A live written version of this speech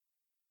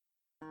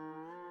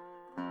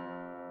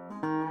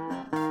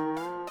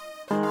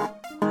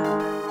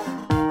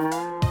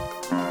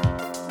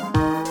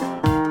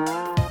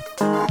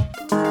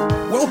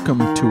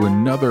welcome to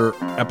another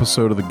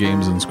episode of the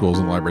Games in Schools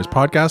and Libraries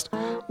podcast.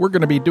 We're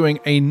going to be doing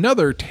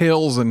another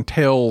Tales and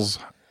Tales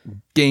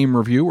game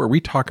review where we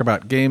talk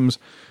about games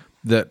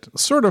that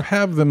sort of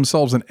have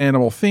themselves an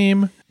animal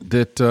theme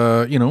that,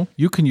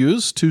 you can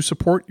use to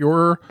support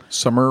your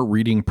summer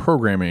reading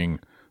programming,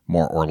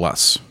 more or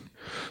less.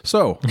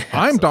 So,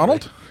 I'm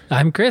Donald.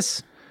 I'm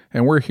Chris.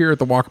 And we're here at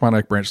the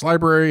Waccamanuck Branch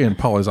Library in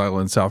Pawleys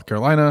Island, South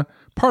Carolina,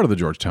 part of the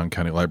Georgetown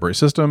County Library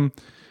System,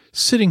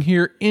 sitting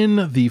here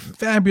in the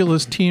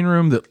fabulous teen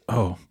room that,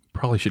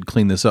 probably should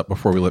clean this up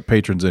before we let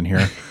patrons in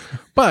here,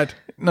 but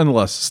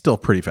nonetheless, still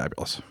pretty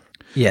fabulous.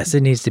 Yes,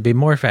 it needs to be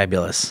more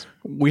fabulous.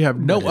 We have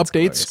no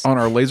updates on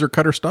our laser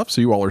cutter stuff,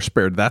 so you all are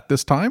spared that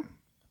this time.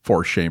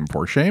 For shame,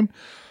 for shame.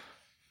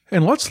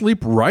 And let's leap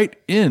right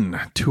in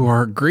to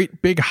our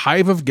great big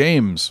hive of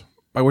games,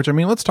 by which I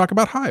mean let's talk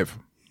about Hive.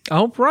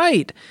 All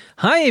right.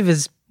 Hive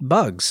is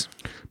bugs.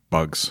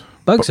 Bugs.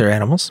 Bugs are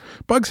animals.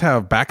 Bugs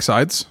have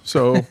backsides,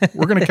 so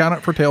we're going to count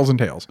it for Tails and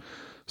Tails.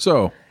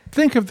 So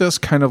think of this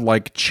kind of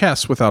like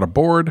chess without a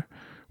board,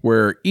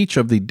 where each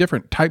of the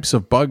different types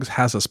of bugs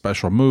has a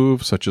special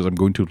move, such as I'm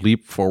going to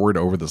leap forward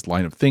over this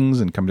line of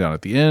things and come down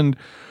at the end,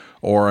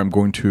 or I'm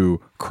going to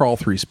crawl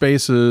 3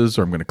 spaces,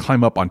 or I'm going to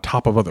climb up on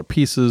top of other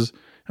pieces.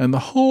 And the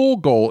whole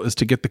goal is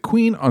to get the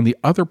queen on the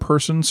other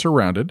person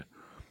surrounded,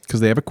 because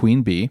they have a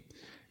queen bee,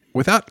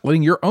 without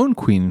letting your own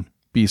queen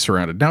be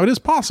surrounded. Now, it is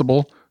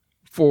possible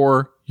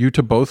for you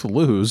to both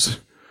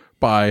lose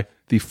by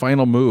the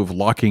final move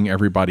locking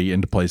everybody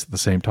into place at the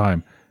same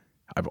time.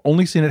 I've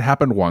only seen it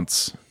happen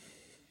once,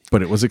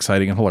 but it was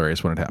exciting and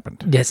hilarious when it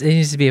happened. Yes, it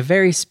needs to be a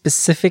very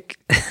specific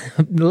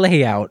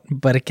layout,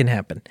 but it can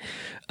happen.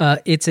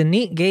 It's a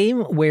neat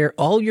game where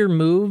all your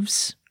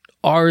moves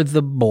are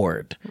the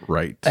board.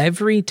 Right.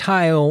 Every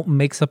tile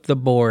makes up the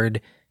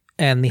board,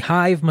 and the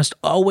hive must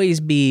always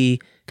be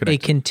a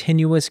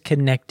continuous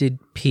connected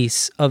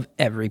piece of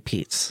every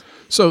piece.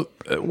 So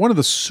one of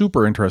the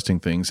super interesting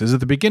things is at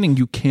the beginning,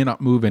 you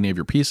cannot move any of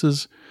your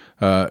pieces,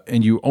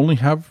 and you only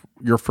have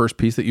your first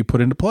piece that you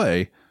put into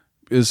play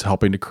is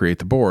helping to create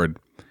the board.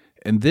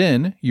 And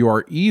then you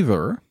are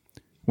either,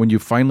 when you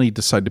finally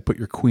decide to put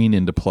your queen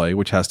into play,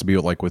 which has to be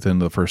like within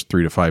the first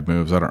 3 to 5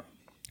 moves,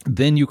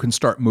 then you can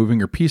start moving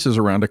your pieces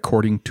around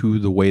according to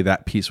the way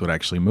that piece would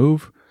actually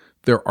move.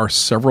 There are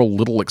several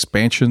little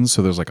expansions.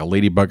 So there's like a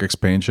ladybug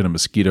expansion, a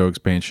mosquito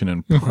expansion,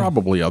 and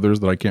probably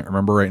others that I can't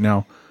remember right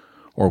now,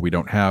 or we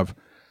don't have.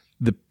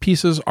 The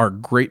pieces are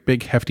great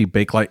big hefty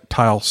Bakelite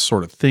tile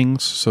sort of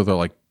things. So they're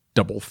like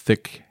double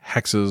thick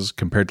hexes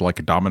compared to like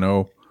a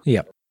domino.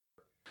 Yep.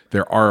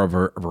 There are a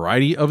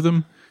variety of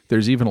them.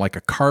 There's even like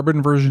a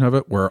carbon version of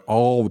it where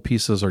all the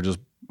pieces are just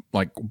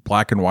like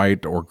black and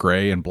white or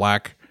gray and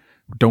black.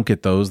 Don't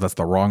get those. That's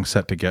the wrong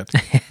set to get.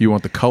 You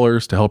want the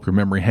colors to help your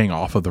memory hang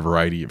off of the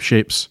variety of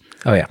shapes.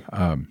 Oh,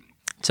 yeah.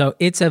 So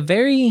it's a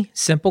very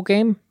simple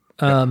game,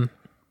 and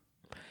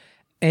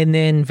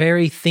then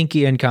very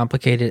thinky and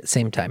complicated at the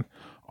same time.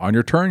 On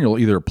your turn, you'll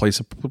either place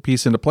a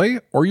piece into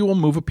play or you will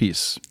move a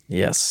piece.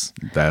 Yes.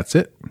 That's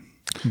it.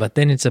 But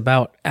then it's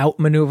about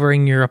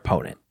outmaneuvering your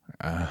opponent.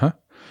 Uh-huh.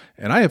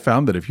 And I have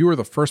found that if you are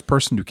the first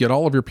person to get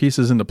all of your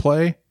pieces into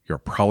play, you're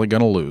probably going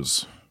to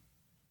lose.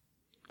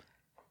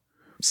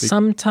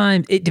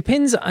 Sometimes it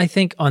depends, I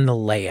think, on the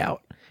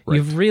layout. Right.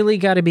 You've really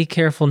got to be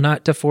careful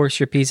not to force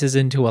your pieces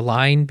into a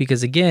line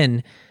because,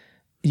 again,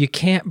 you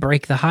can't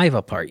break the hive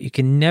apart. You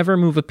can never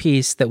move a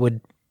piece that would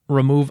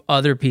remove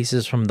other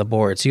pieces from the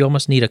board. So you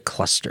almost need a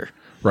cluster.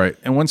 Right.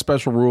 And one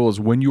special rule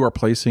is when you are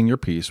placing your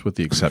piece, with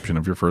the exception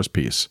of your first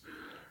piece,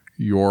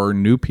 your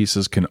new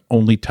pieces can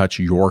only touch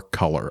your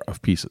color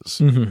of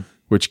pieces,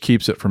 which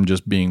keeps it from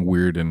just being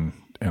weird and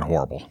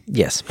horrible.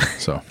 Yes.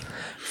 So...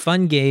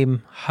 Fun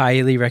game,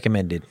 highly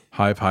recommended.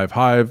 Hive.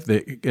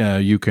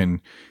 You can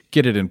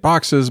get it in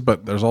boxes,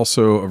 but there's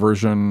also a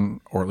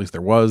version, or at least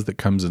there was, that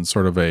comes in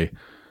sort of a,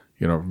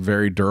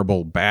 very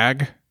durable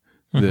bag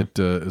that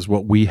is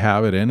what we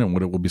have it in and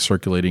what it will be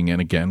circulating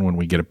in again when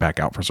we get it back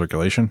out for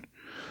circulation.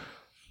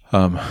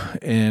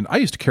 And I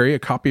used to carry a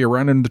copy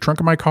around in the trunk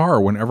of my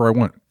car whenever I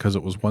went because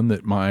it was one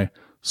that my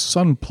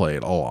son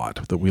played a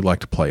lot, that we like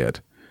to play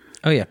it.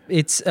 Oh, yeah.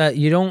 It's,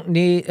 you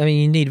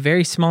need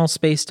very small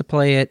space to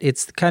play it.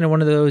 It's kind of one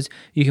of those,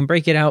 you can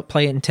break it out,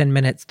 play it in 10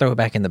 minutes, throw it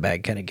back in the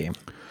bag kind of game.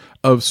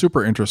 Of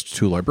super interest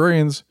to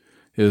librarians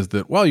is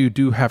that while you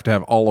do have to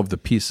have all of the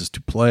pieces to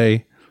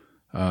play,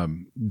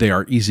 they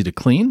are easy to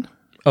clean.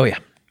 Oh, yeah.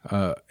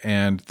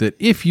 And that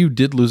if you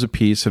did lose a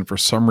piece and for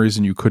some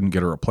reason you couldn't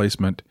get a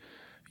replacement,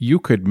 you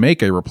could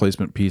make a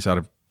replacement piece out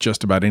of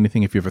just about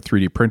anything. If you have a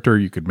 3D printer,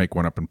 you could make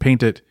one up and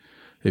paint it.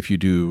 If you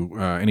do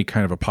any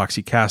kind of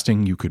epoxy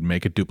casting, you could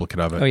make a duplicate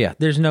of it. Oh, yeah.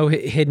 There's no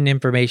hidden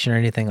information or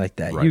anything like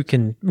that. Right. You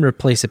can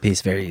replace a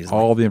piece very easily.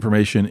 All the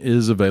information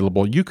is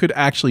available. You could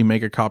actually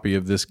make a copy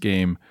of this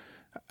game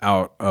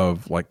out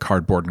of like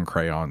cardboard and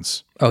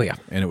crayons. Oh, yeah.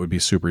 And it would be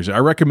super easy. I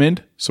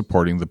recommend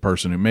supporting the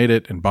person who made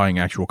it and buying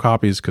actual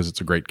copies because it's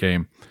a great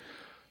game.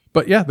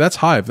 But yeah, that's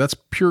Hive. That's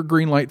pure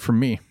green light from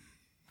me.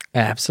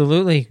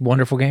 Absolutely.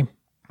 Wonderful game.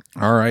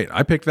 All right.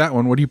 I picked that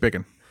one. What are you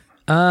picking?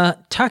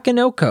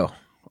 Takenoko.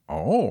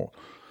 Oh,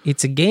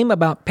 It's a game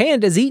about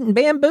pandas eating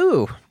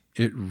bamboo.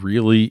 it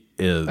really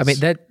is. I mean,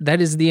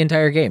 that is the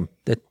entire game.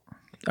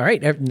 All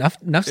right, enough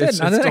said. It's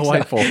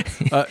delightful.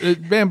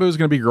 Bamboo is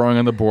going to be growing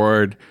on the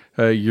board.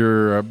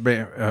 Your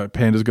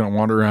panda is going to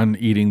wander around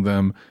eating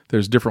them.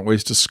 There's different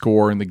ways to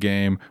score in the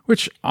game,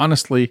 which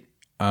honestly,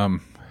 all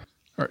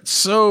right.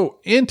 So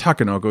in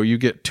Takenoko, you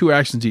get 2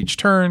 actions each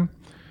turn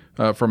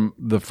from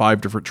the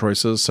 5 different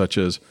choices, such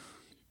as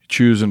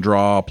choose and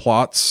draw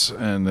plots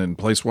and then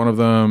place one of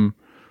them,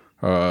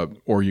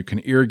 or you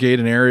can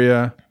irrigate an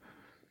area,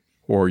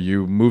 or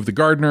you move the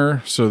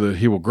gardener so that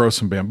he will grow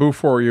some bamboo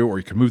for you, or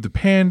you can move the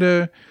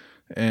panda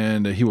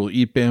and he will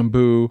eat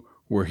bamboo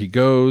where he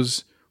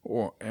goes,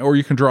 or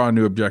you can draw a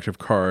new objective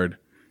card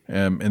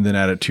and then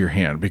add it to your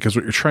hand, because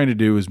what you're trying to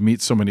do is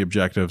meet so many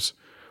objectives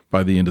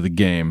by the end of the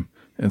game.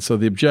 And so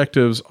the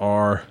objectives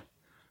are,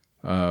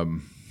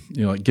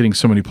 like getting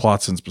so many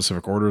plots in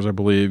specific orders, I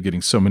believe,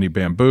 getting so many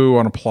bamboo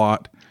on a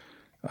plot,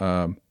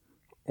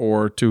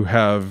 or to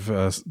have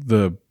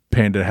the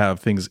panda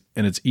have things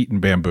in its eaten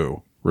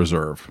bamboo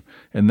reserve.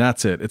 And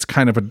that's it. It's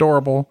kind of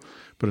adorable,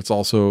 but it's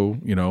also,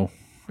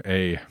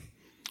 a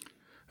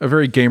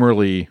very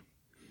gamerly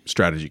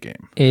strategy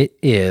game. It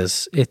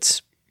is.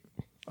 It's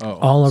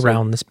all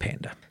around this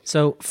panda.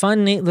 So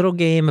fun, neat little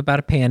game about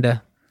a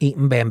panda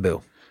eating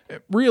bamboo.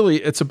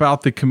 Really, it's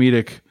about the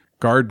comedic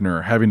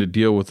gardener having to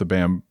deal with the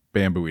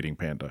bamboo eating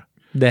panda.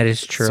 That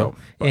is true.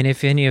 And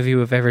if any of you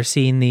have ever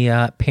seen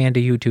the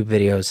panda YouTube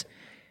videos,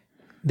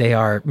 they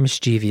are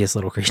mischievous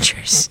little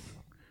creatures.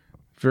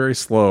 Very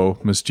slow,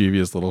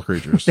 mischievous little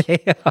creatures.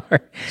 They are.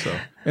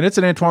 And it's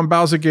an Antoine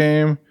Bauza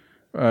game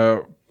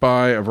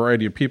by a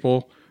variety of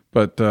people,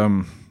 but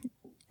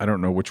I don't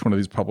know which one of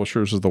these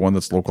publishers is the one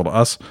that's local to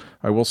us.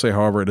 I will say,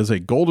 however, it is a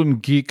Golden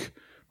Geek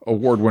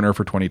Award winner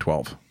for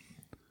 2012.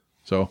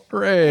 So,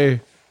 hooray!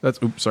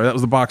 That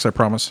was the box, I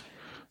promise.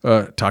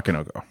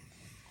 Takenoko.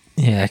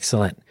 Yeah,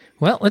 excellent.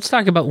 Well, let's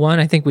talk about one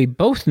I think we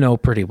both know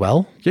pretty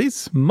well.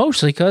 Yes.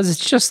 Mostly because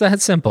it's just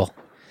that simple.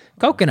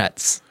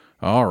 Coconuts.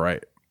 All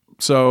right.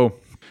 So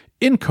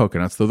in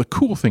Coconuts, though, the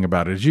cool thing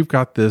about it is you've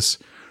got this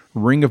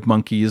ring of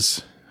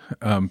monkeys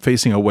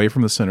facing away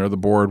from the center of the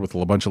board with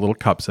a bunch of little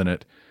cups in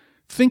it.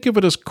 Think of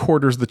it as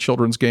Quarters, the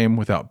children's game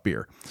without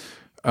beer.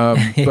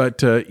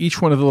 But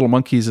each one of the little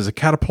monkeys is a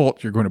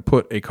catapult. You're going to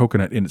put a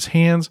coconut in its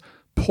hands,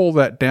 pull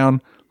that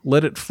down,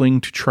 let it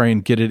fling to try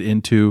and get it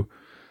into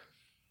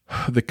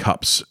the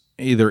cups,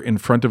 either in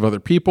front of other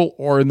people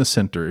or in the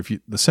center.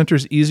 The center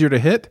is easier to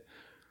hit,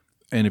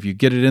 and if you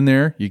get it in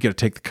there, you get to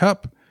take the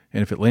cup.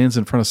 And if it lands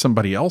in front of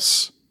somebody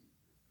else,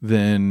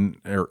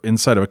 or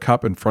inside of a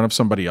cup in front of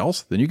somebody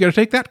else, then you got to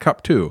take that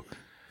cup too.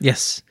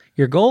 Yes.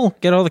 Your goal,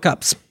 get all the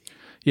cups.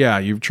 Yeah,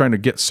 you're trying to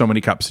get so many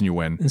cups and you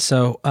win. And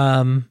so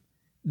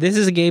this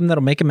is a game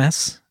that'll make a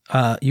mess.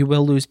 You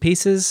will lose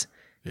pieces.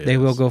 Yes. They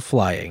will go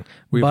flying.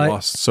 We've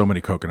lost so many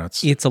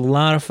coconuts. It's a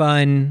lot of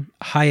fun,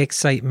 high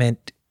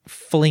excitement,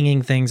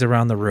 flinging things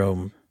around the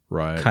room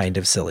kind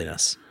of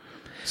silliness.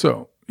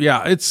 So,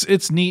 yeah,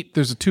 it's neat.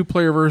 There's a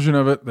 2-player version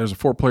of it. There's a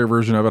 4-player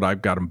version of it.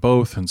 I've got them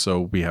both, and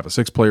so we have a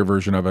 6-player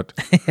version of it.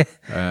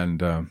 And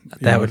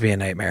that would be a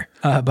nightmare.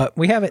 But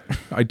we have it.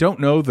 I don't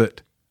know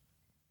that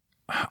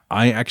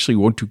I actually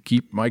want to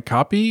keep my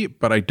copy,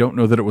 but I don't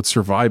know that it would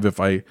survive if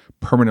I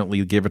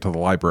permanently gave it to the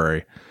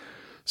library.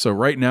 So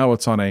right now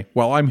it's on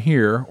while I'm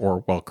here,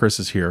 or while Chris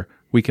is here,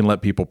 we can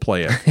let people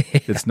play it.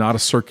 Yeah. It's not a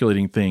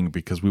circulating thing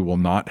because we will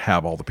not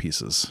have all the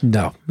pieces.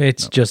 No,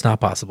 it's just not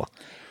possible.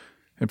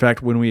 In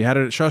fact, when we had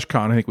it at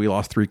ShushCon, I think we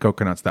lost 3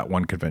 coconuts that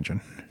one convention.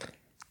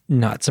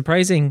 Not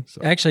surprising.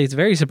 So. Actually, it's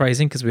very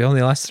surprising because we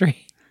only lost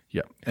 3.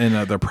 Yeah,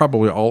 and they're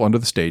probably all under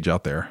the stage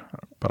out there,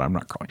 but I'm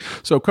not calling.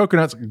 So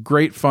Coconuts,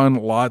 great fun,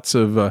 lots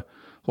of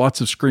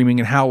screaming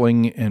and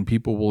howling, and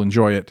people will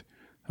enjoy it.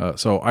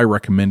 So I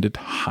recommend it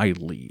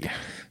highly.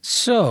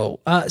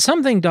 So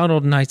something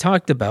Donald and I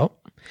talked about,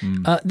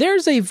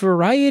 there's a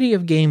variety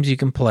of games you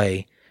can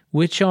play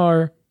which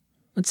are,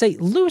 let's say,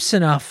 loose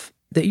enough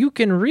that you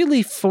can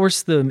really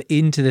force them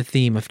into the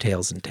theme of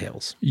Tales and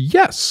Tales.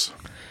 Yes.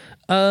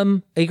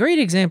 A great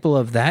example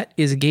of that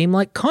is a game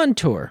like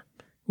Contour,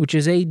 which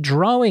is a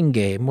drawing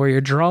game where you're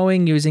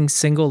drawing using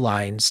single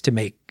lines to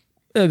make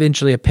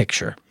eventually a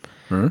picture.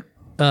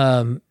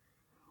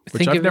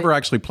 Which I've never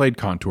actually played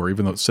Contour,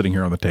 even though it's sitting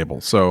here on the table.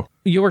 So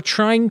you're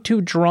trying to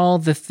draw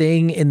the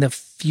thing in the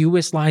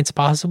fewest lines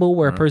possible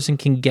where a person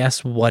can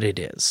guess what it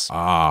is.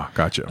 Ah,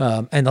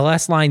 gotcha. And the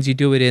less lines you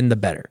do it in, the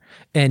better.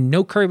 And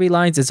no curvy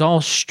lines. It's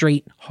all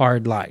straight,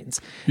 hard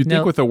lines. You'd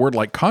think with a word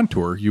like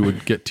contour, you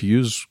would get to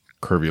use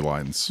curvy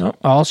lines. No,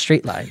 all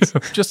straight lines.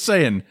 Just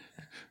saying.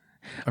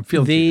 I'm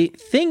feeling the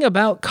thing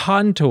about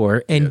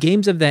Contour and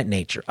games of that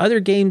nature, other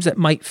games that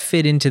might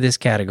fit into this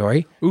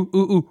category.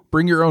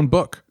 Bring your own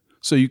book.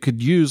 So you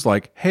could use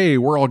like, hey,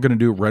 we're all going to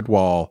do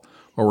Redwall,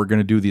 or we're going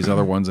to do these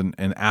other ones and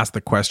ask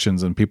the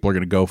questions, and people are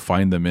going to go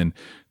find them in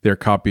their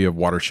copy of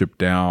Watership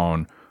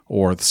Down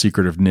or The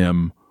Secret of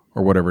Nim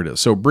or whatever it is.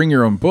 So bring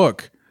your own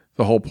book.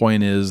 The whole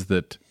point is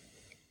that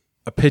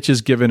a pitch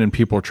is given and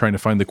people are trying to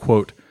find the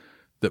quote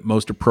that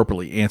most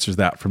appropriately answers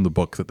that from the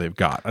book that they've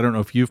got. I don't know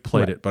if you've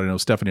played it, but I know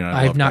Stephanie and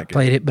I I've not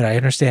played it, but I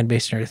understand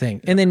based on your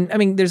thing. And then, I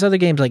mean, there's other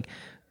games like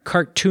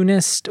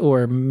Cartoonist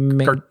or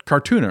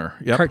Cartooner.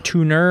 Yep.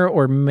 Cartooner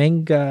or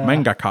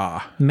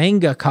Mangaka.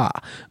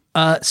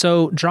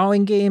 So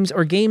drawing games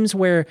or games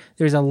where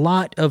there's a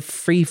lot of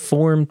free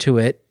form to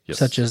it,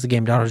 such as the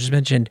game Donald just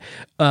mentioned,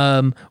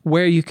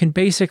 where you can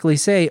basically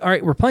say, all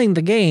right, we're playing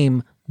the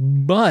game,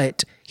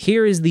 but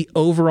here is the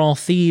overall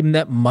theme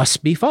that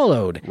must be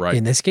followed. Right.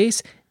 In this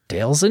case,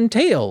 Tails and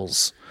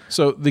Tales.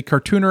 So the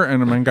Cartooner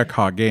and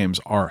Mangaka games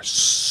are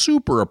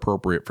super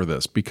appropriate for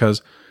this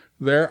because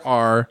there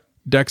are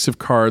decks of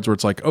cards where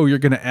it's like, oh, you're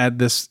going to add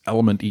this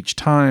element each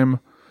time.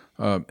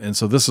 And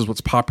so this is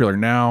what's popular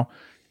now.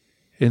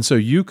 And so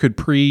you could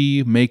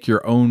make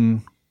your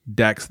own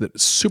decks that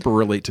super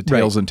relate to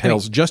Tails and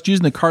Tales just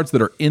using the cards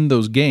that are in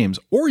those games,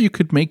 or you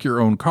could make your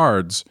own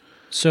cards.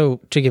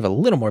 So to give a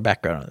little more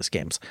background on these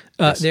games,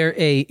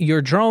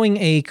 you're drawing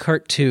a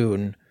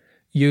cartoon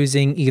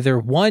using either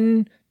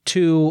 1,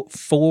 2,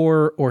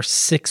 4, or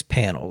 6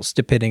 panels,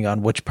 depending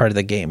on which part of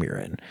the game you're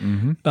in.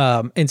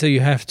 Mm-hmm. And so you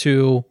have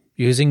to,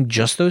 using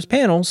just those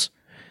panels,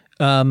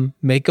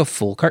 make a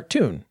full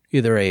cartoon,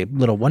 either a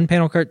little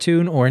 1-panel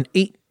cartoon or an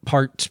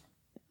 8-part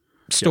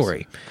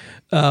story.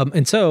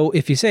 And so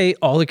if you say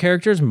all the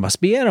characters must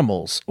be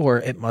animals, or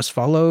it must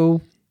follow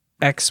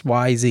X,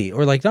 Y, Z,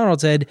 or like Donald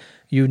said,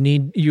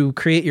 you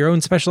create your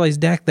own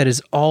specialized deck that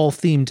is all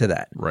themed to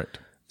that. Right.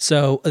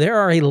 So there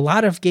are a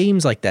lot of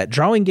games like that.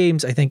 Drawing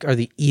games, I think, are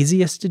the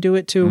easiest to do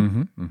it to.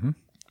 Mm-hmm, mm-hmm.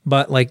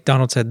 But like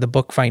Donald said, the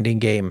book finding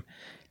game,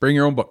 Bring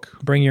your own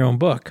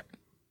book,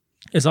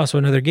 is also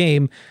another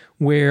game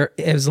where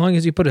as long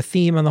as you put a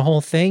theme on the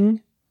whole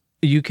thing,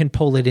 you can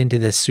pull it into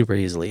this super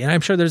easily. And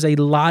I'm sure there's a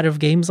lot of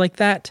games like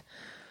that.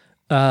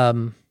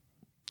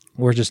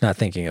 We're just not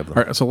thinking of them.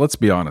 All right, so let's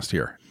be honest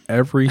here.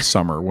 Every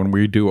summer when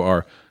we do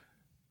our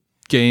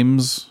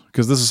games,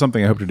 because this is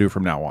something I hope to do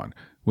from now on,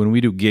 when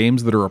we do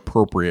games that are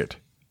appropriate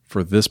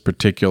for this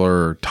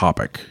particular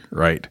topic,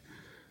 right?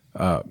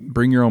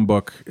 Bring your own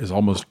book is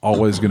almost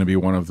always going to be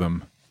one of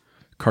them.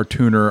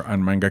 Cartooner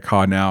and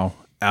Mangaka now,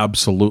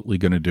 absolutely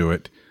going to do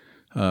it.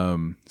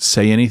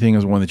 Say Anything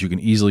is one that you can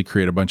easily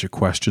create a bunch of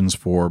questions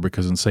for,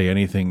 because in Say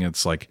Anything,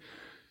 it's like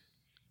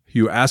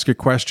you ask a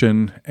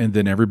question and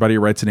then everybody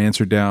writes an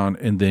answer down,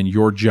 and then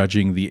you're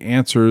judging the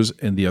answers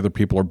and the other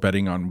people are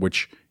betting on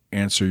which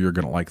answer you're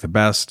going to like the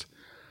best.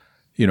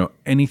 You know,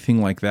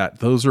 anything like that.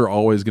 Those are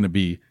always going to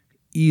be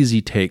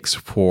easy takes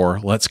for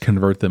let's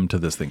convert them to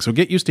this thing. So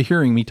get used to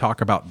hearing me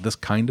talk about this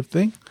kind of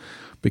thing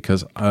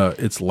because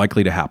it's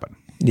likely to happen.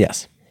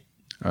 Yes.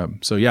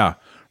 So yeah,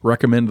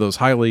 recommend those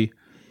highly,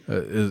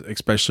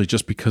 especially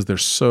just because they're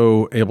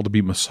so able to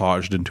be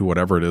massaged into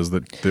whatever it is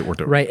that we're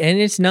doing. Right. And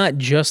it's not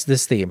just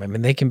this theme. I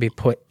mean, they can be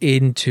put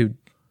into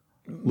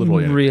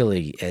literally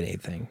really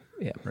anything.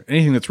 Yeah. Right.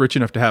 Anything that's rich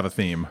enough to have a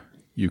theme,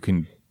 you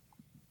can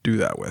do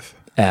that with.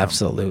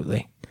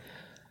 Absolutely.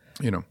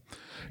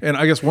 And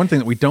I guess one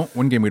game we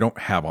don't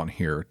have on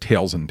here,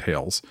 Tails and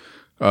Tales,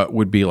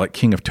 would be like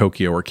King of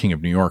Tokyo or King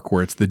of New York,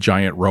 where it's the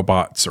giant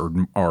robots or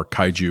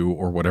kaiju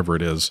or whatever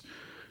it is,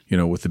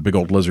 with the big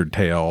old lizard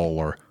tail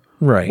or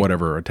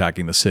whatever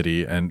attacking the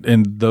city.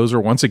 And those are,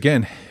 once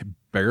again,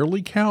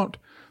 barely count,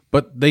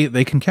 but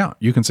they can count.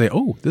 You can say,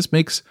 oh, this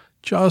makes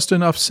just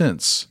enough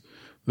sense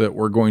that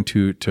we're going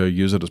to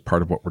use it as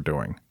part of what we're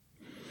doing.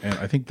 And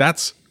I think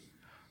that's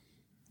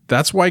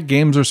why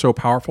games are so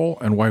powerful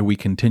and why we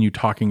continue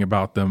talking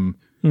about them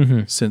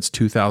since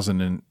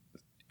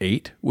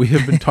 2008. We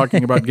have been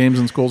talking about games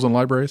in schools and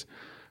libraries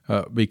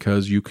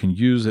because you can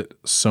use it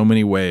so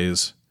many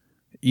ways,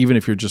 even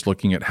if you're just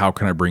looking at how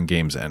can I bring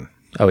games in.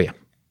 Oh, yeah.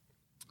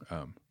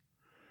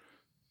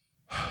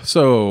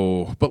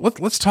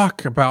 But let's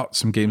talk about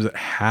some games that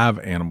have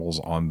animals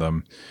on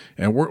them.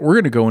 And we're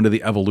going to go into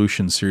the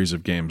Evolution series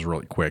of games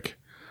really quick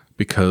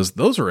because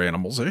those are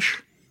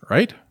animals-ish,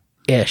 right?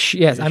 Ish,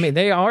 yes. I mean,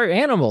 they are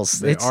animals.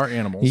 They are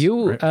animals.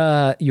 You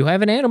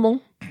have an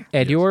animal,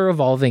 and you're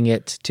evolving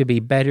it to be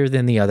better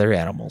than the other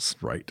animals.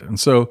 Right. And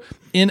so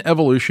in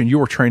Evolution,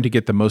 you are trying to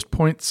get the most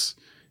points,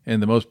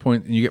 and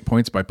you get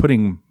points by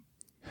putting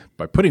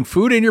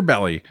food in your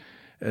belly.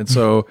 And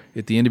so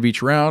at the end of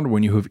each round,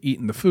 when you have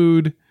eaten the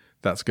food,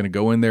 that's going to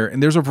go in there.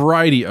 And there's a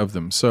variety of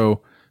them.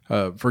 So,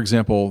 for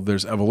example,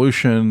 there's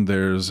Evolution,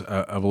 there's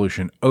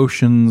Evolution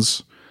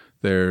Oceans,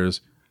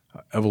 there's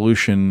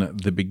Evolution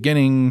The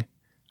Beginning,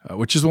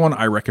 which is the one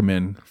I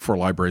recommend for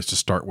libraries to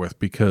start with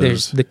because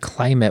there's the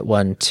climate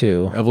one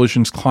too.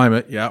 Evolution's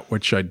Climate, yeah,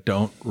 which I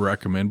don't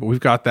recommend, but we've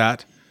got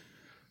that.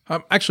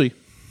 Actually,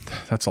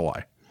 that's a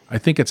lie. I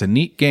think it's a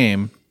neat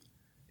game,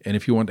 and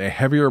if you want a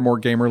heavier, more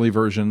gamerly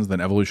versions,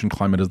 then Evolution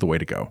Climate is the way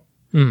to go.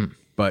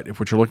 But if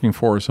what you're looking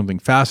for is something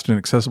fast and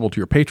accessible to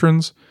your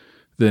patrons,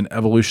 then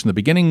Evolution The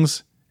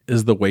Beginnings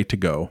is the way to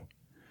go.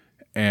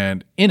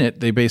 And in it,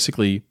 they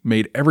basically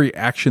made every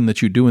action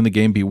that you do in the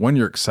game be one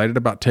you're excited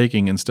about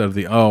taking instead of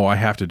I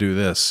have to do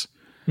this.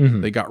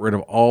 They got rid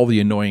of all the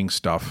annoying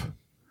stuff,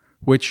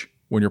 which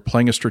when you're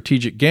playing a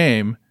strategic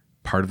game,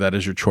 part of that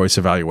is your choice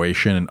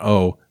evaluation. And,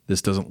 oh,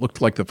 this doesn't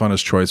look like the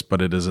funnest choice,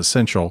 but it is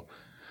essential.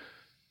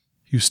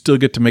 You still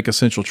get to make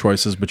essential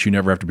choices, but you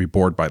never have to be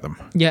bored by them.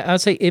 Yeah, I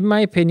would say, in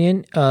my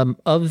opinion,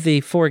 of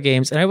the 4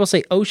 games, and I will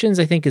say Oceans,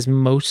 I think, is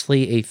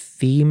mostly a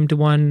themed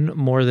one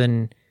more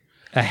than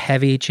a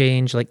heavy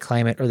change like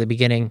Climate or the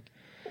beginning.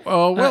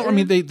 Well, I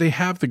mean, they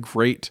have the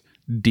Great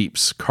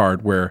Deeps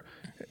card where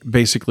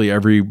basically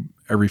every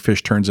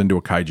fish turns into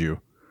a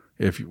kaiju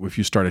if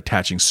you start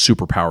attaching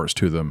superpowers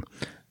to them.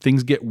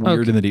 Things get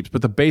weird in the deeps,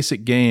 but the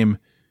basic game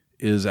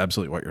is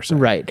absolutely what you're saying.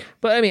 Right.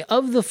 But I mean,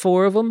 of the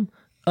 4 of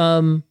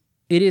them,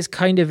 it is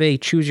kind of a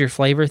choose your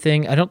flavor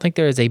thing. I don't think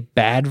there is a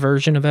bad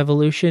version of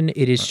Evolution.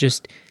 It is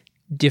just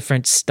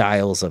different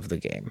styles of the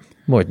game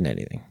more than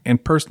anything.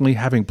 And personally,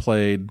 having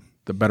played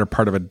the better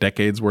part of a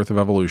decade's worth of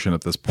Evolution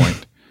at this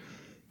point,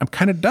 I'm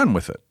kind of done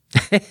with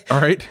it. All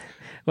right.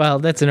 Well,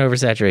 that's an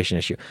oversaturation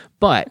issue.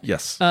 But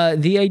yes,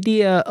 the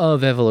idea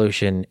of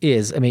Evolution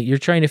is, I mean, you're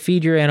trying to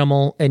feed your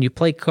animal and you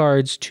play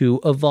cards to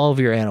evolve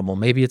your animal.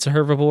 Maybe it's a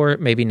herbivore.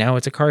 Maybe now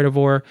it's a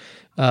carnivore.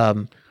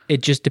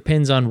 It just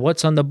depends on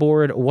what's on the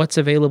board, what's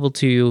available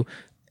to you.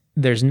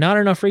 There's not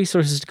enough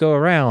resources to go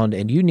around,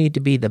 and you need to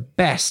be the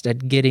best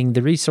at getting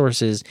the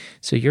resources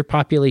so your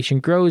population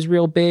grows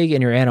real big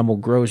and your animal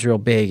grows real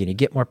big, and you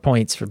get more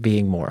points for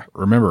being more.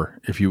 Remember,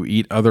 if you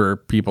eat other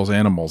people's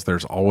animals,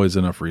 there's always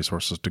enough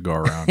resources to go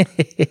around.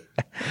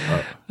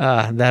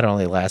 That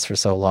only lasts for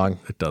so long.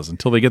 It does,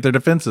 until they get their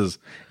defenses.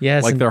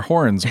 Yes, like their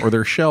horns or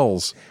their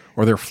shells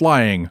or their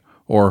flying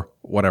or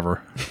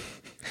whatever.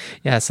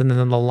 Yes, and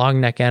then the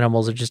long neck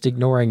animals are just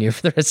ignoring you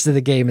for the rest of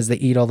the game as they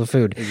eat all the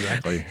food.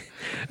 Exactly.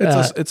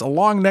 It's a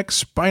long neck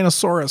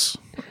Spinosaurus.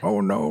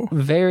 Oh no.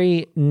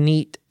 Very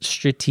neat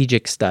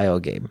strategic style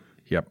game.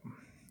 Yep.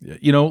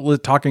 You know,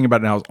 talking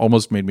about it now has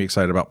almost made me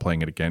excited about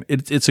playing it again.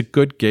 It's a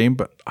good game,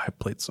 but I've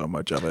played so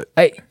much of it.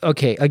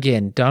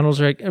 Again,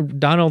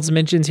 Donald's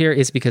mentions here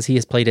is because he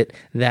has played it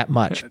that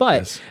much.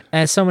 But yes.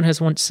 As someone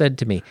has once said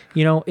to me,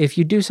 you know, if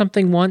you do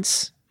something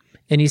once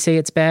and you say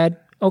it's bad,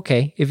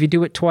 okay. If you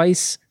do it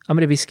twice, I'm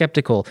going to be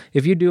skeptical.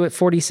 If you do it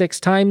 46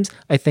 times,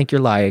 I think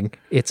you're lying.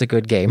 It's a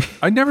good game.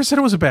 I never said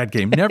it was a bad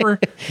game.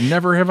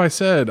 Never have I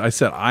said. I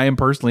said I am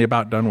personally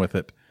about done with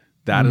it.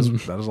 That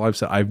is all I've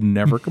said. I've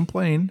never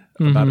complained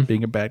about it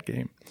being a bad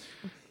game.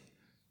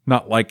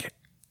 Not like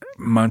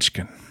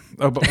Munchkin.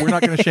 Oh, but we're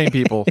not going to shame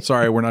people.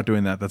 Sorry, we're not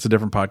doing that. That's a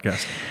different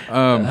podcast.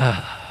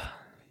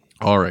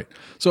 All right.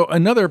 So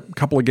another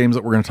couple of games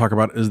that we're going to talk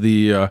about is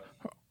the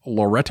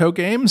Loretto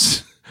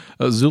games.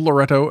 Zoo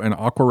Loretto and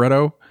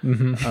Aquaretto.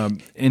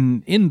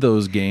 In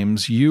those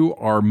games, you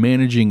are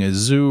managing a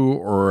zoo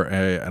or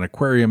an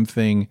aquarium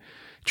thing,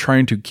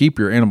 trying to keep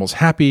your animals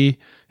happy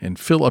and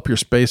fill up your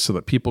space so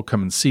that people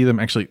come and see them.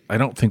 Actually, I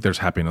don't think there's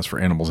happiness for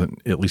animals,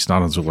 at least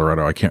not in Zoo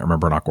Loretto. I can't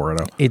remember in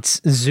Aquaretto.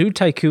 It's Zoo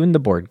Tycoon, the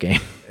board game.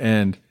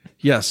 And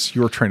yes,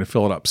 you're trying to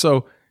fill it up.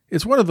 So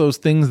it's one of those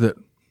things that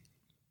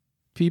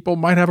people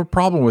might have a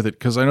problem with it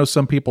because I know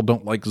some people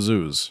don't like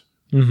zoos.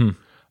 On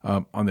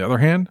the other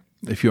hand,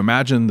 if you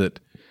imagine that,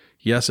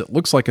 yes, it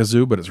looks like a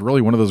zoo, but it's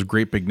really one of those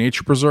great big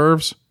nature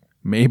preserves,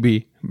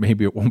 maybe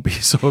it won't be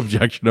so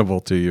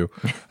objectionable to you.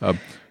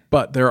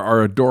 But there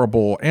are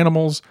adorable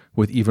animals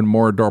with even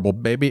more adorable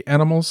baby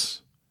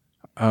animals.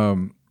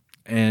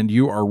 And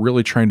you are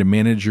really trying to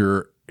manage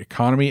your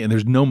economy, and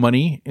there's no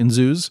money in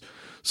zoos.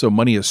 So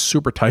money is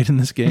super tight in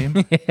this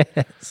game.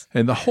 Yes.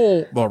 And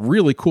the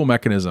really cool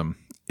mechanism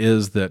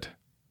is that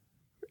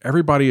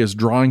everybody is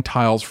drawing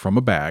tiles from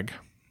a bag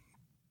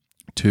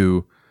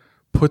to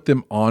put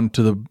them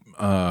onto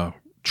the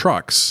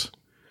trucks.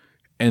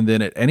 And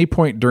then at any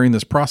point during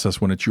this process,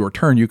 when it's your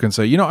turn, you can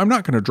say, you know, I'm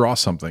not going to draw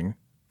something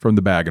from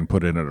the bag and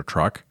put it in a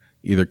truck,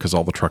 either because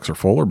all the trucks are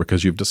full or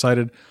because you've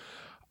decided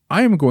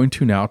I am going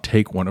to now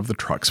take one of the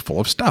trucks full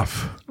of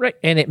stuff. Right.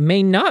 And it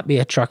may not be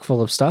a truck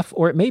full of stuff,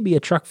 or it may be a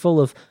truck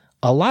full of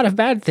a lot of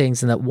bad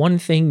things and that one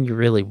thing you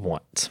really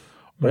want.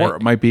 Right? Or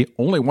it might be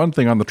only one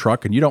thing on the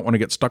truck and you don't want to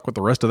get stuck with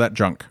the rest of that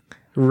junk.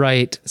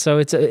 Right. So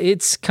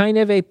it's kind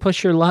of a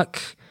push your luck,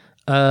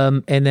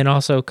 and then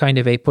also kind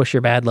of a push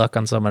your bad luck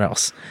on someone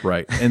else.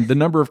 Right. And the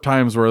number of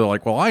times where they're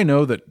like, well, I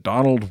know that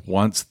Donald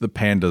wants the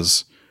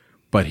pandas,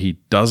 but he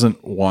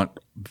doesn't want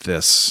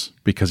this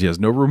because he has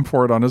no room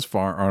for it on his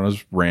farm, on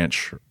his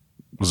ranch,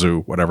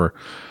 zoo, whatever.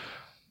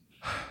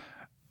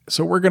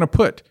 So we're going to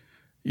put,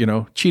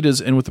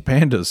 cheetahs in with the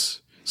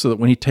pandas so that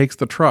when he takes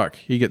the truck,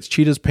 he gets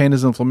cheetahs,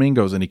 pandas, and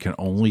flamingos, and he can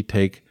only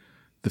take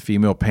the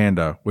female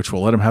panda, which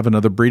will let him have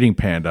another breeding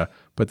panda.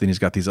 But then he's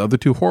got these other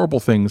two horrible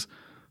things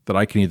that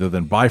I can either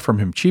then buy from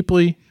him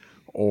cheaply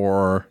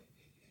or,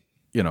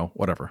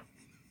 whatever.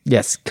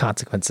 Yes,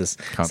 consequences.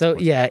 So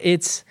yeah,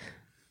 it's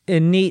a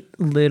neat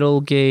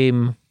little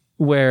game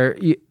where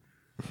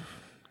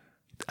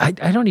I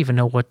don't even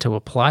know what to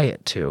apply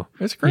it to.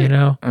 It's great.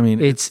 I mean,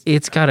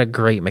 it's got a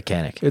great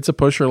mechanic. It's a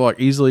push your luck,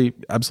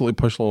 absolutely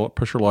push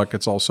your luck.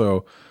 It's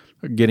also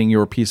getting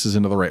your pieces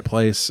into the right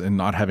place and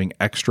not having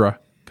extra,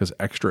 because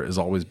extra is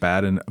always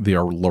bad in the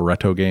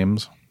Loretto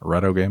games. You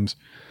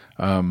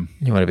want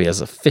to be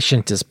as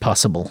efficient as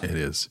possible. It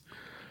is.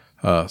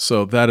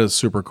 So that is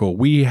super cool.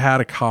 We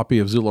had a copy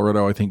of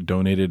Zularedo, I think,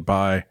 donated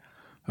by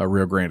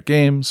Rio Grande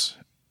Games,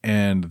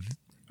 and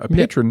a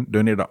patron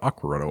donated to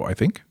Aquaredo, I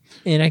think.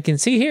 And I can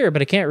see here,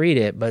 but I can't read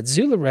it, but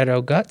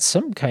Zularedo got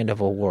some kind of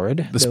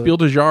award. The Spiel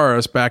des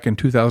Jahres back in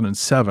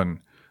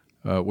 2007,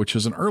 which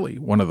is an early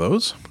one of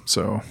those.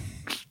 So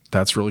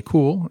that's really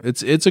cool.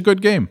 It's a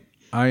good game.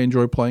 I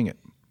enjoy playing it.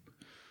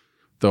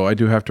 Though I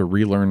do have to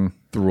relearn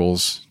the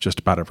rules just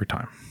about every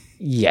time.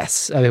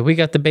 Yes. I mean, we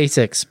got the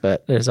basics,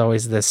 but there's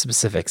always the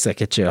specifics that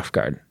get you off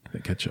guard.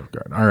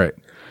 All right.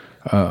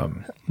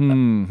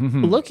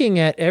 Looking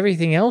at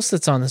everything else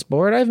that's on this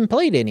board, I haven't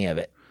played any of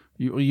it.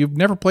 You've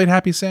never played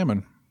Happy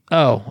Salmon.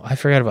 Oh, I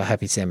forgot about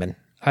Happy Salmon.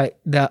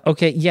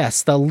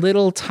 Yes, the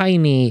little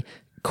tiny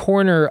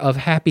corner of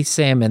Happy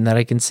Salmon that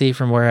I can see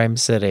from where I'm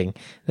sitting.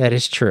 That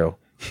is true.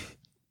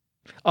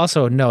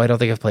 Also, no, I don't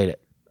think I've played it.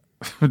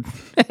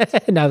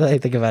 Now that I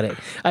think about it,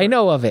 I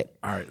know of it.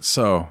 All right.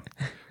 So,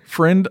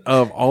 friend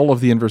of all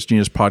of the Inverse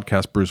Genius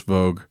podcast, Bruce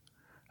Vogue,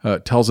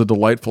 tells a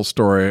delightful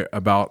story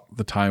about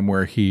the time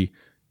where he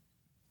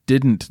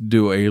didn't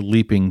do a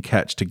leaping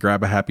catch to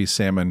grab a Happy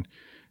Salmon,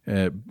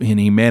 and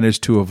he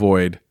managed to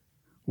avoid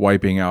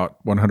wiping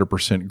out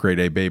 100% grade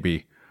A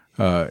baby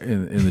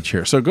in the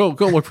chair. So go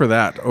look for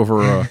that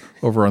over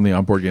on the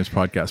Onboard Games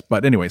podcast.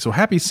 But anyway, so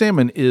Happy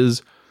Salmon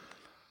is,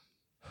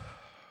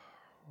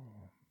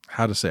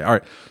 how to say. All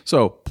right.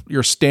 So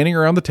you're standing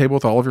around the table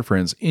with all of your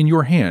friends. In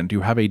your hand,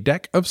 you have a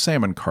deck of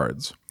salmon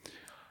cards.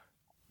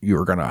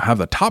 You're going to have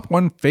the top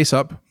one face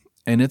up,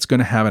 and it's going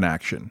to have an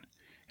action.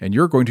 And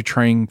you're going to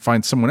try and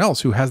find someone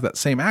else who has that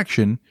same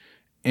action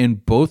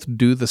and both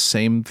do the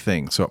same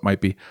thing. So it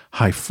might be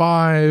high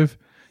five.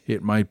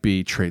 It might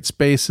be trade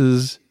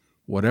spaces.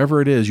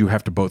 Whatever it is, you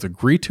have to both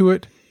agree to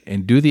it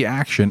and do the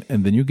action,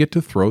 and then you get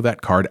to throw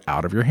that card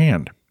out of your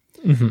hand.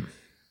 Mm-hmm.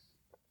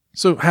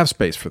 So have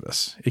space for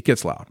this. It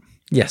gets loud.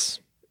 Yes.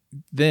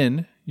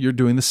 Then you're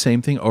doing the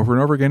same thing over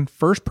and over again.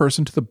 First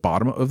person to the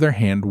bottom of their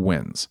hand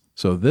wins.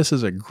 So this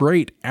is a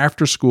great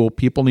after school,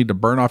 people need to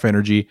burn off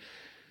energy,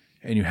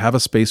 and you have a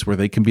space where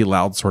they can be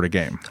loud sort of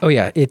game. Oh,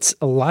 yeah. It's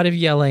a lot of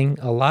yelling,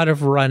 a lot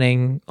of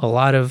running, a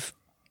lot of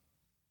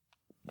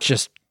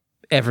just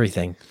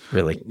everything,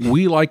 really.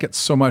 We like it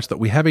so much that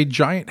we have a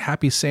giant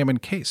Happy Salmon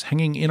case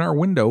hanging in our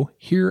window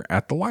here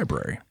at the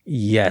library.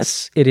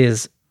 Yes, it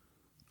is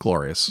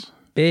glorious.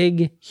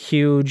 Big,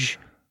 huge,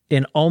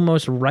 and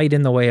almost right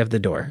in the way of the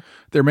door.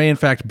 There may, in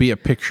fact, be a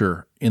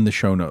picture in the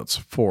show notes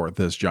for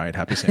this giant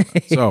Happy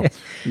Salmon. So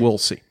we'll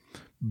see.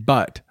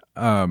 But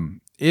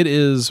it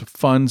is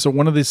fun. So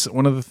one of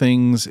the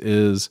things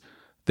is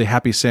the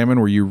Happy Salmon,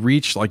 where you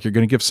reach like you're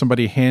going to give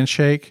somebody a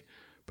handshake,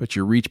 but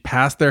you reach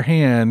past their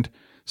hand.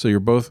 So you're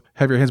both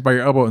have your hands by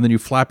your elbow, and then you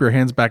flap your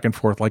hands back and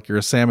forth like you're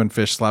a salmon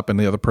fish slapping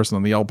the other person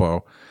on the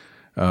elbow.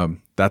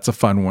 That's a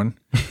fun one.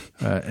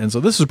 And so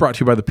this is brought to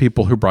you by the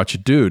people who brought you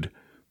Dude,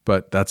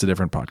 but that's a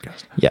different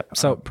podcast. Yep.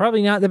 So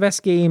probably not the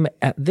best game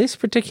at this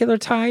particular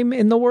time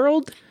in the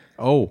world.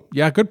 Oh,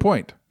 yeah, good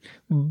point.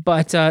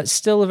 But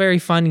still a very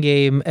fun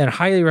game and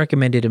highly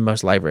recommended in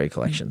most library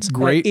collections.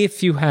 Great.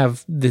 If you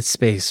have the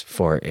space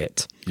for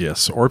it.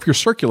 Yes. Or if you're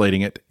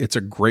circulating it, it's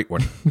a great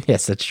one.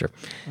 Yes, that's true.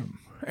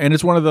 And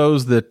it's one of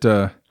those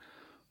that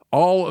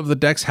all of the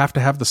decks have to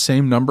have the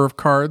same number of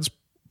cards,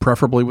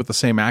 preferably with the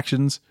same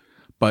actions.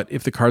 But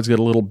if the cards get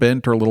a little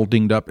bent or a little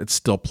dinged up, it's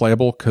still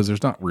playable because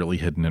there's not really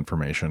hidden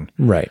information.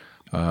 Right.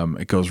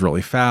 It goes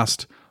really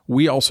fast.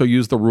 We also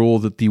use the rule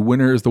that the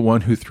winner is the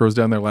one who throws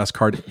down their last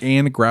card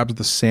and grabs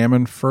the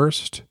salmon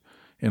first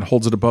and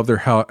holds it above their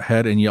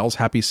head and yells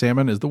Happy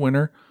Salmon is the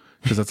winner,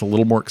 because that's a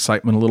little more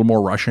excitement, a little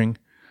more rushing,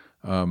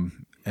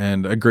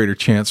 and a greater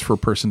chance for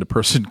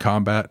person-to-person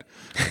combat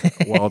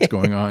while it's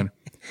going on.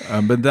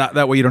 But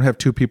that way you don't have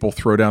two people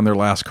throw down their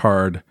last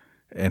card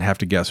and have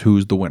to guess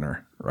who's the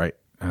winner, right?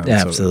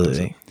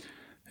 Absolutely.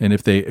 And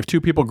if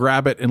two people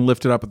grab it and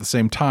lift it up at the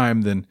same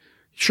time, then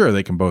sure,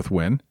 they can both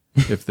win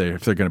if they're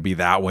going to be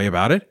that way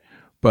about it.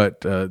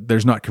 But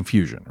there's not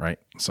confusion, right?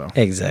 So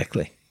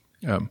exactly.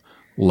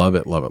 Love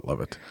it, love it, love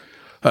it.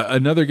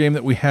 Another game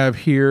that we have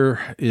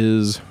here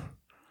is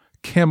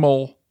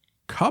Camel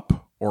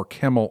Cup or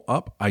Camel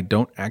Up. I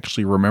don't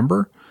actually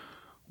remember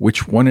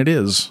which one it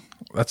is.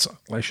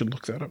 I should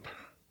look that up.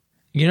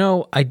 You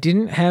know, I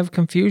didn't have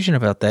confusion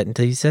about that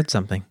until you said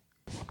something.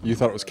 You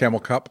thought it was Camel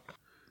Cup?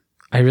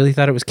 I really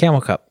thought it was Camel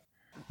Cup.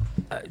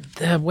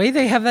 The way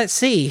they have that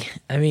C,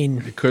 I mean...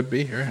 It could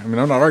be. I mean,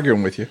 I'm not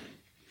arguing with you.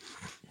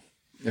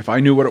 If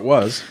I knew what it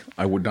was,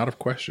 I would not have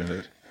questioned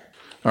it.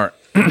 All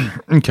right.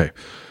 Okay.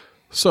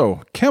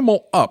 So,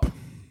 Camel Up,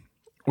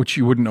 which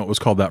you wouldn't know it was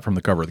called that from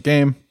the cover of the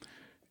game,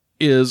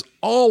 is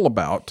all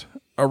about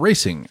a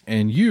racing.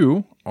 And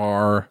you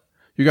got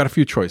a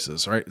few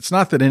choices, right? It's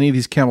not that any of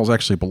these camels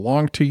actually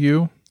belong to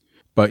you,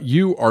 but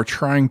you are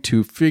trying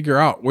to figure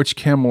out which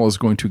camel is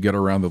going to get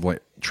around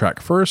the track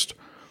first,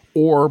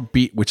 or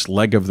beat which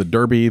leg of the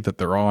derby that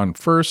they're on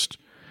first,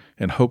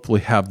 and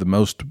hopefully have the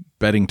most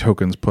betting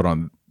tokens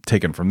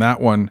taken from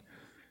that one,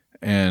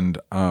 and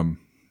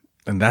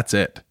that's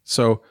it.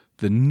 So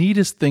the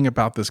neatest thing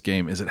about this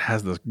game is it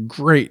has this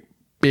great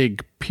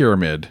big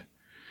pyramid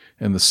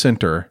in the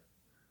center,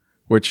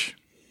 which,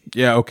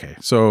 yeah, okay.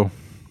 So,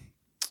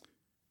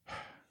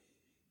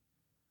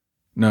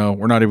 no,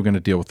 we're not even going to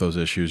deal with those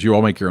issues. You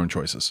all make your own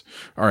choices.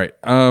 All right.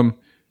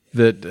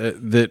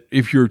 That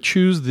if you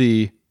choose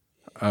the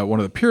one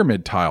of the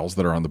pyramid tiles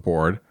that are on the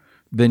board,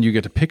 then you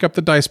get to pick up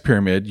the dice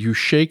pyramid, you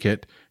shake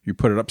it, you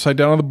put it upside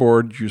down on the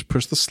board, you just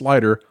push the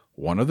slider,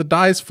 one of the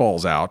dice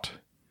falls out,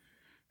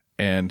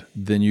 and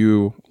then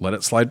you let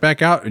it slide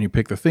back out, and you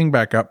pick the thing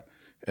back up,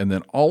 and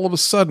then all of a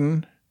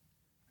sudden,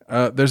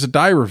 there's a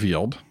die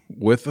revealed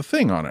with the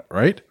thing on it,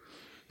 right?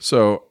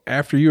 So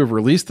after you have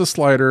released the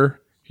slider,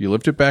 you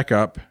lift it back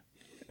up,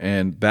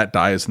 and that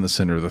die is in the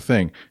center of the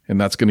thing, and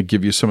that's going to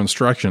give you some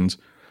instructions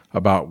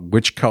about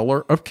which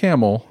color of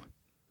camel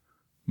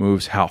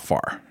moves how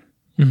far.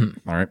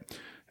 Mm-hmm. All right.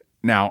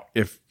 Now,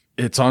 if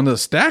it's on the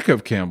stack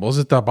of camels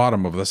at the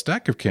bottom of the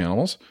stack of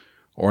camels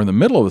or in the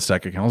middle of the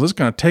stack of camels, it's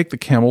going to take the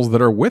camels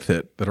that are with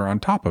it, that are on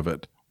top of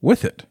it,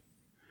 with it.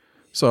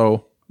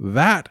 So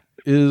that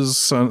is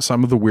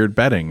some of the weird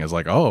betting is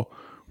like, oh,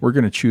 we're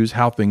going to choose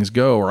how things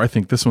go, or I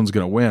think this one's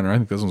going to win, or I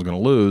think this one's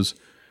going to lose.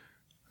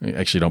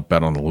 Actually, don't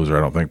bet on the loser, I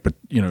don't think, but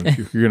you're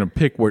going to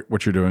pick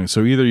what you're doing.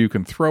 So either you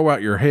can throw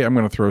out your, hey, I'm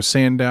going to throw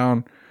sand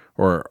down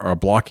or a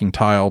blocking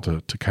tile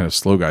to kind of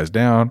slow guys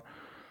down,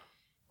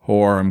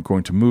 or I'm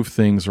going to move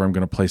things, or I'm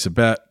going to place a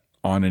bet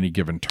on any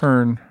given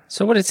turn.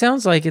 So what it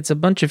sounds like, it's a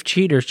bunch of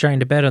cheaters trying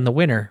to bet on the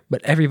winner,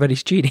 but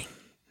everybody's cheating.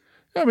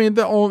 I mean,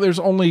 there's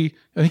only,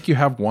 I think you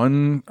have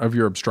one of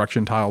your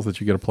obstruction tiles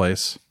that you get to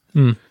place.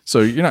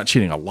 So you're not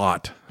cheating a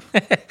lot.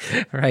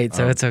 Right,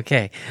 so it's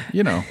okay.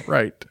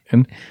 Right.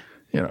 And,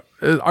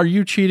 are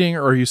you cheating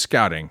or are you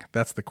scouting?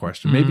 That's the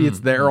question. Maybe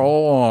it's there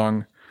all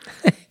along,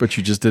 but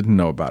you just didn't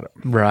know about it.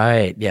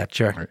 Right, yeah,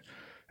 sure. Right.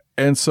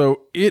 And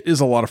so it is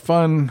a lot of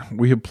fun.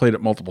 We have played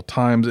it multiple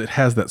times. It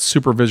has that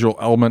super visual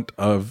element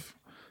of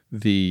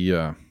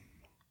the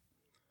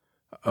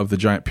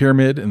giant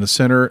pyramid in the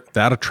center.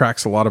 That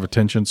attracts a lot of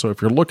attention. So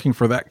if you're looking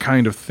for that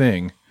kind of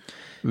thing,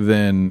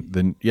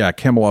 then yeah,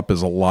 Camel Up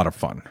is a lot of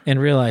fun. And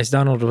realize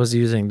Donald was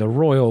using the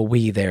royal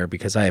we there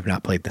because I have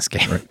not played this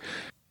game. Right.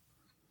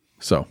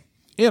 So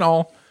in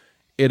all,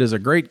 it is a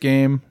great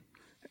game,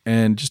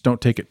 and just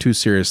don't take it too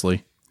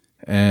seriously,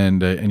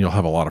 and you'll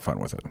have a lot of fun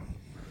with it.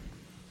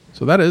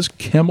 So that is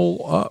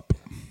Camel Up.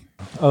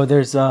 Oh,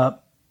 there's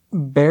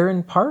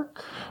Baron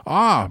Park?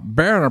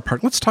 Baron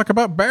Park. Let's talk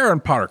about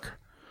Baron Park.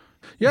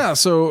 Yeah,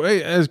 so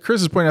as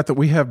Chris has pointed out, that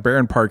we have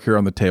Baron Park here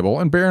on the table,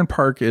 and Baron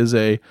Park is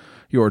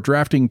you're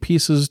drafting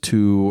pieces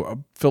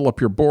to fill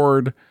up your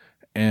board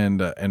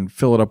and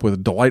fill it up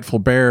with delightful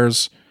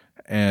bears,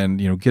 and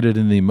get it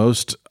in the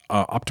most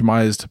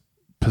optimized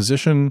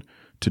position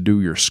to do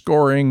your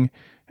scoring.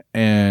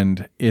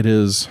 And it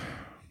is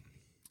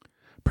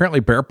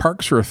apparently bear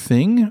parks are a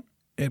thing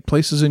at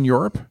places in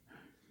Europe.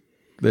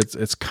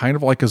 It's kind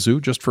of like a zoo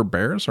just for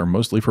bears, or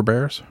mostly for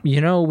bears.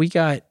 We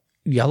got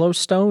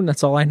Yellowstone.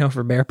 That's all I know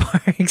for bear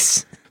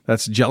parks.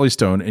 That's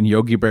Jellystone, and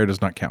Yogi Bear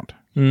does not count.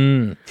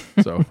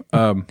 So,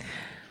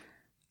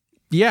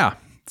 yeah.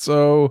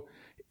 So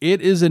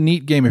it is a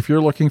neat game if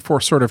you're looking for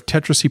sort of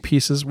Tetris-y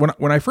pieces.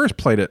 When I first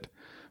played it,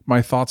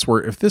 my thoughts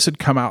were, if this had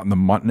come out in the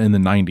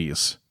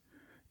 90s,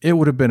 it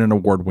would have been an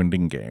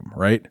award-winning game,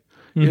 right?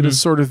 Mm-hmm. It is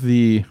sort of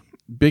the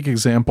big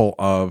example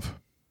of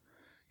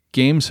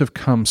games have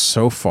come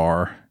so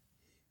far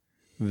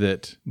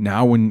that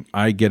now when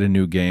I get a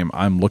new game,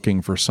 I'm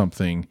looking for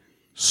something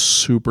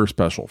super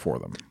special for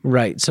them.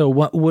 Right. So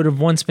what would have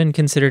once been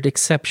considered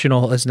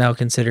exceptional is now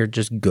considered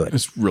just good.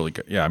 It's really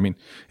good. Yeah. I mean,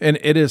 and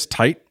it is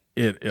tight.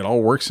 It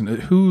all works. And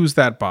who's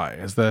that by?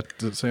 Does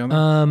it say on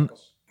there?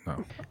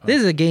 No.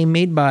 This is a game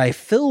made by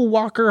Phil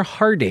Walker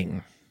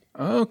Harding.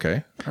 Oh,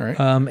 okay. All right.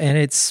 And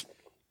it's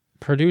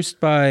produced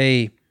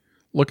by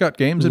Lookout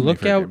Games and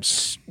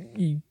Lookout.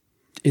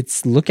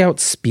 It's Lookout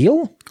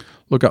Spiel?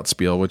 Lookout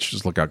Spiel, which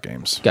is Lookout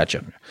Games.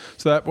 Gotcha.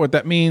 So what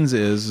that means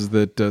is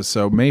that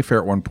so Mayfair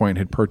at one point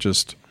had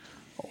purchased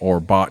or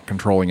bought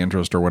controlling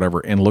interest or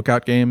whatever in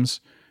Lookout Games,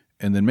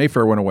 and then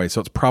Mayfair went away. So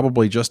it's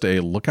probably just a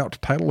Lookout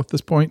title at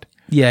this point.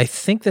 Yeah, I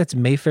think that's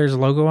Mayfair's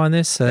logo on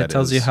this. So that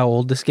tells you how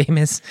old this game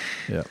is.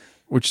 Yeah,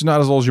 which is not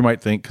as old as you might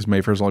think, because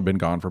Mayfair's only been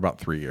gone for about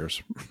 3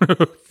 years.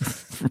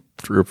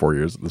 3 or 4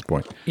 years at this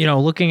point.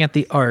 Looking at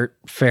the art,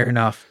 fair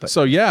enough. But.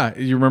 So yeah,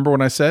 you remember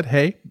when I said,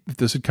 hey, if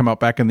this had come out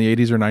back in the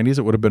 80s or 90s,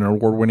 it would have been an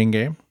award-winning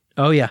game?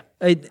 Oh, yeah.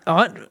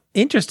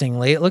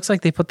 Interestingly, it looks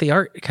like they put the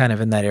art kind of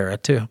in that era,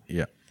 too.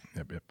 Yeah.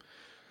 Yep.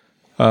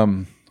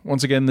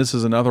 Once again, this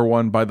is another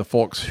one by the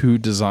folks who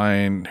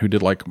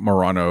did like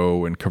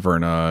Murano and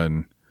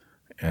Caverna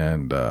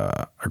and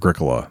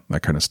Agricola,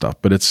 that kind of stuff.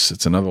 But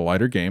it's another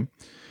lighter game,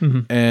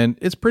 and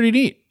it's pretty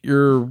neat.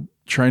 You're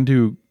trying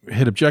to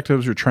hit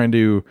objectives. You're trying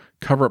to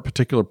cover up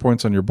particular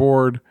points on your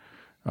board.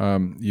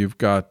 You've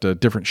got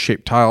different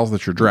shaped tiles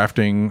that you're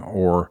drafting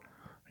or,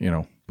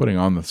 putting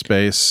on the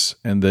space,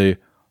 and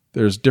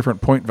there's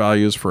different point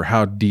values for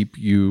how deep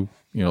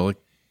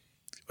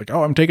like,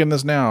 oh, I'm taking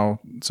this now.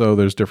 So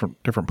there's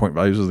different point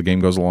values as the game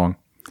goes along.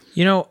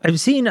 You know, I've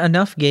seen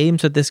enough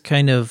games with this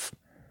kind of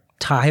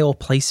tile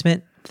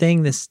placement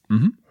thing, this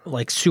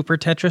like super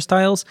Tetris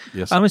tiles.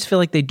 Yes. I almost feel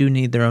like they do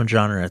need their own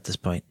genre at this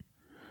point.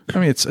 I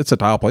mean, it's a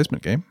tile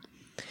placement game.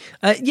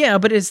 Yeah,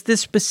 but it's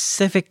this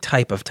specific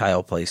type of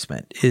tile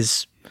placement.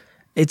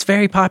 It's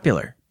very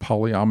popular.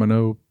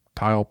 Polyomino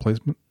tile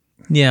placement.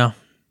 Yeah.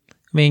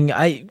 I mean,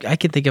 I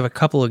can think of a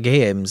couple of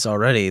games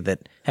already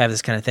that have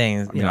this kind of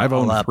thing. You know, I've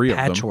owned a la 3 of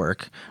them.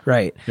 Patchwork.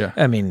 Right. Yeah.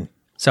 I mean,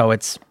 so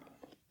it's...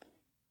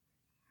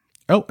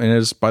 Oh, and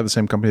it's by the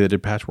same company that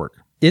did Patchwork.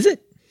 Is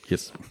it?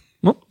 Yes.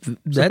 Well,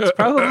 that's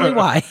probably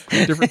why.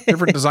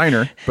 different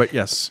designer, but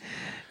yes.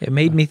 It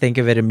made me think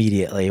of it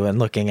immediately when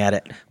looking at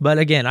it. But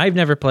again, I've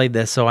never played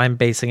this, so I'm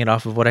basing it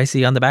off of what I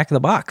see on the back of the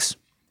box.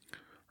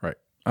 Right.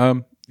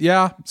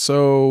 Yeah,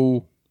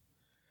 so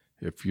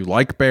if you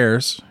like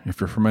bears, if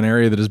you're from an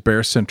area that is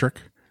bear-centric,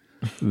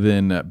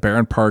 then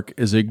Barron Park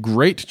is a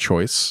great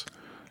choice.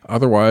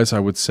 Otherwise, I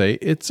would say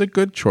it's a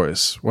good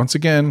choice. Once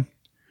again,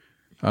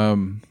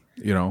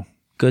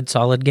 Good,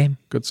 solid game.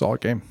 good, solid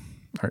game.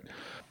 All right.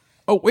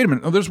 Oh, wait a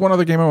minute. Oh, there's one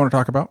other game I want to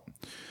talk about.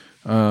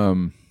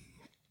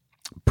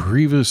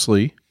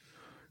 Previously,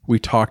 we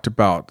talked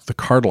about the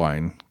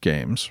Cardline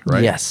games,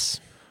 right? Yes.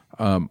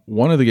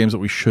 One of the games that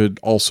we should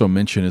also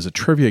mention is a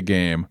trivia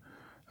game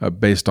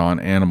based on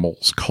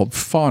animals called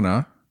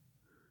Fauna,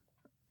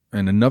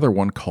 and another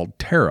one called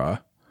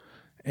Terra.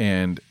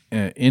 And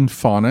in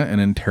Fauna and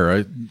in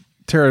Terra,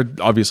 Terra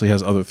obviously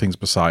has other things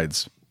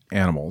besides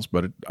animals,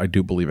 but I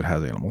do believe it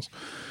has animals.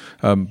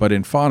 But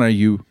in Fauna,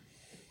 you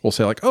will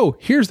say like, oh,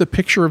 here's the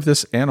picture of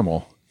this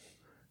animal.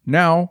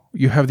 Now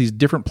you have these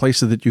different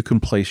places that you can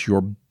place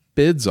your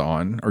bids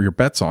on or your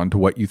bets on to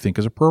what you think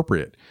is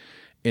appropriate.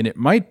 And it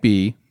might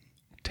be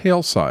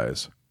tail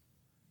size.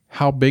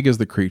 How big is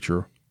the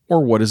creature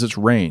or what is its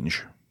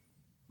range?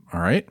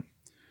 All right.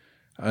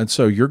 And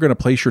so you're going to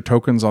place your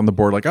tokens on the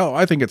board like, oh,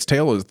 I think its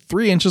tail is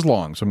 3 inches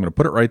long. So I'm going to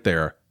put it right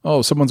there.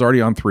 Oh, someone's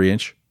already on 3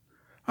 inch.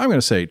 I'm going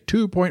to say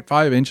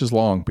 2.5 inches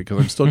long because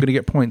I'm still going to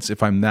get points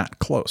if I'm that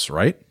close,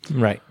 right?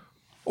 Right.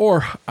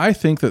 Or I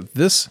think that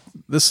this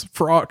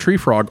tree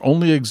frog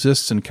only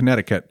exists in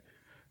Connecticut,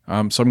 so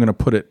I'm going to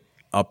put it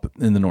up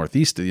in the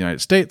northeast of the United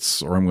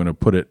States, or I'm going to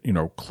put it,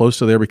 close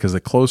to there because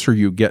the closer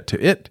you get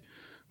to it,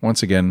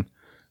 once again,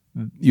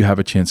 you have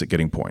a chance at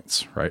getting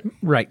points, right?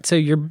 Right. So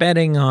you're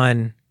betting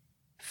on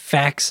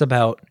facts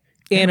about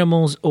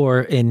animals,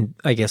 or in,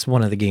 I guess,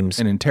 one of the games.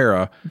 And in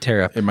Terra,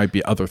 it might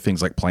be other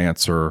things like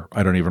plants, or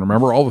I don't even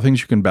remember all the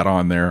things you can bet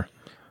on there,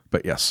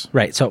 but yes.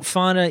 Right. So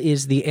Fauna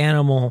is the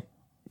animal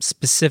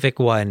specific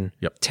one.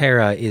 Yep.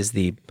 Terra is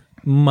the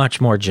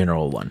much more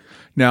general one.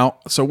 Now,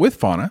 so with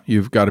Fauna,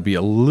 you've got to be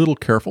a little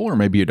careful, or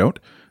maybe you don't.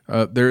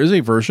 There is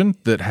a version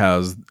that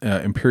has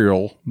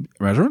imperial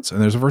measurements,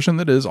 and there's a version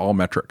that is all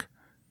metric.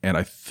 And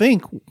I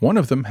think one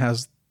of them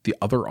has the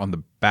other on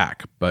the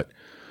back, but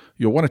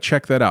you'll want to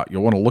check that out.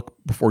 You'll want to look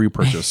before you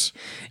purchase.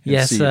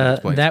 Yes,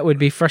 that would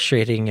be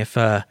frustrating if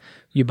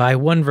you buy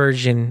one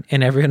version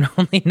and everyone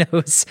only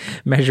knows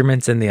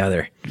measurements in the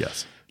other.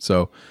 Yes.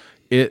 So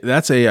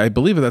I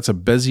believe that's a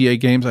Bezier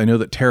Games. I know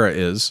that Terra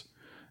is.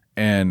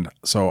 And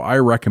so I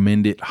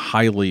recommend it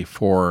highly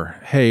for,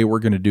 hey, we're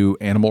going to do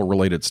animal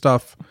related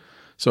stuff.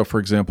 So for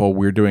example,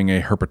 we're doing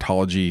a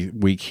herpetology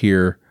week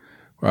here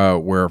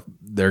where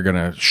they're going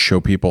to show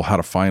people how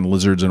to find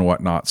lizards and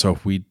whatnot. So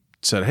if we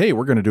said, hey,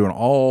 we're going to do an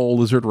all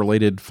lizard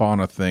related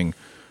fauna thing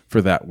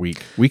for that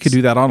week, we could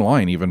do that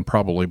online even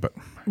probably, but.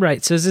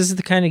 Right. So this is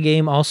the kind of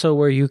game also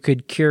where you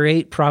could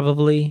curate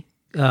probably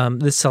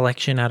the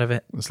selection out of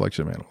it. The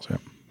selection of animals, yeah.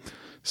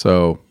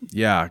 So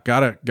yeah,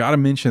 gotta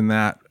mention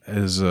that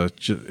as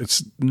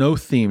it's no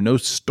theme, no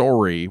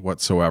story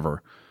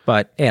whatsoever.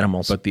 But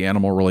animals. But the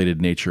animal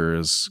related nature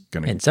is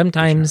going to. And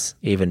sometimes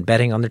even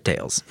betting on their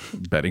tails.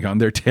 Betting on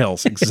their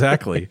tails,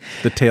 exactly.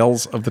 The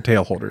tails of the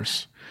tail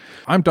holders.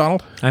 I'm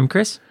Donald. I'm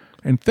Chris.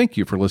 And thank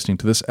you for listening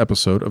to this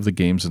episode of the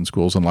Games in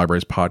Schools and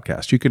Libraries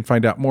podcast. You can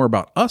find out more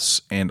about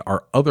us and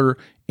our other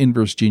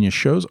Inverse Genius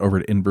shows over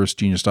at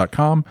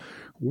inversegenius.com.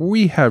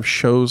 We have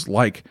shows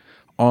like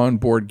On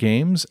Board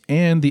Games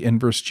and the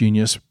Inverse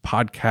Genius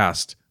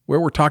podcast, where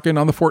we're talking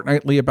on the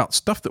fortnightly about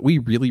stuff that we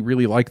really,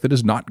 really like that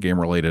is not game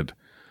related.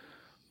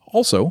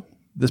 Also,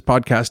 this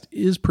podcast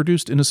is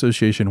produced in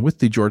association with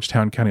the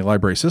Georgetown County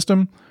Library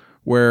System,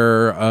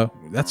 where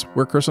that's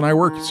where Chris and I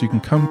work. So you can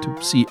come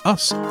to see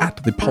us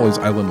at the Pawleys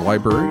Island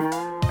Library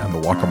and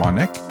the Waccamaw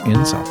Neck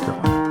in South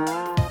Carolina.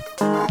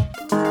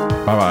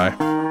 Bye-bye.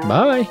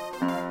 Bye.